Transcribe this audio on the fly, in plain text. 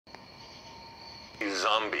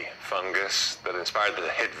Zombie fungus that inspired the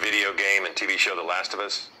hit video game and TV show The Last of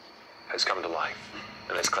Us has come to life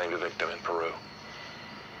and has claimed a victim in Peru.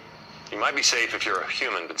 You might be safe if you're a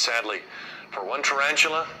human, but sadly, for one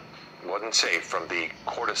tarantula, wasn't safe from the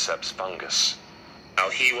cordyceps fungus. Now,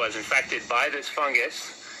 he was infected by this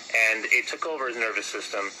fungus, and it took over his nervous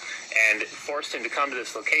system and forced him to come to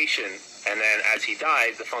this location. And then as he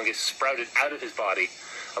died, the fungus sprouted out of his body,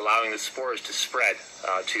 allowing the spores to spread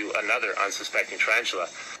to another unsuspecting tarantula.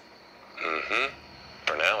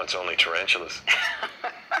 For now, it's only tarantulas.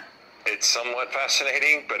 It's somewhat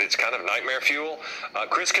fascinating, but it's kind of nightmare fuel.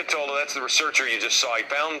 Chris Catola, that's the researcher you just saw. He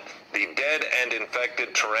found the dead and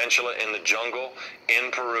infected tarantula in the jungle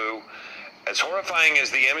in Peru. As horrifying as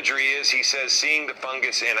the imagery is, he says seeing the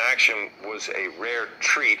fungus in action was a rare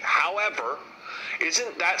treat. However,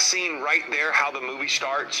 isn't that scene right there how the movie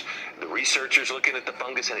starts? The researcher's looking at the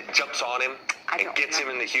fungus and it jumps on him and gets him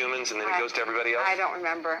in the humans, and then it goes to everybody else? I don't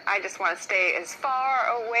remember. I just want to stay as far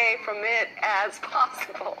away from it as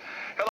possible.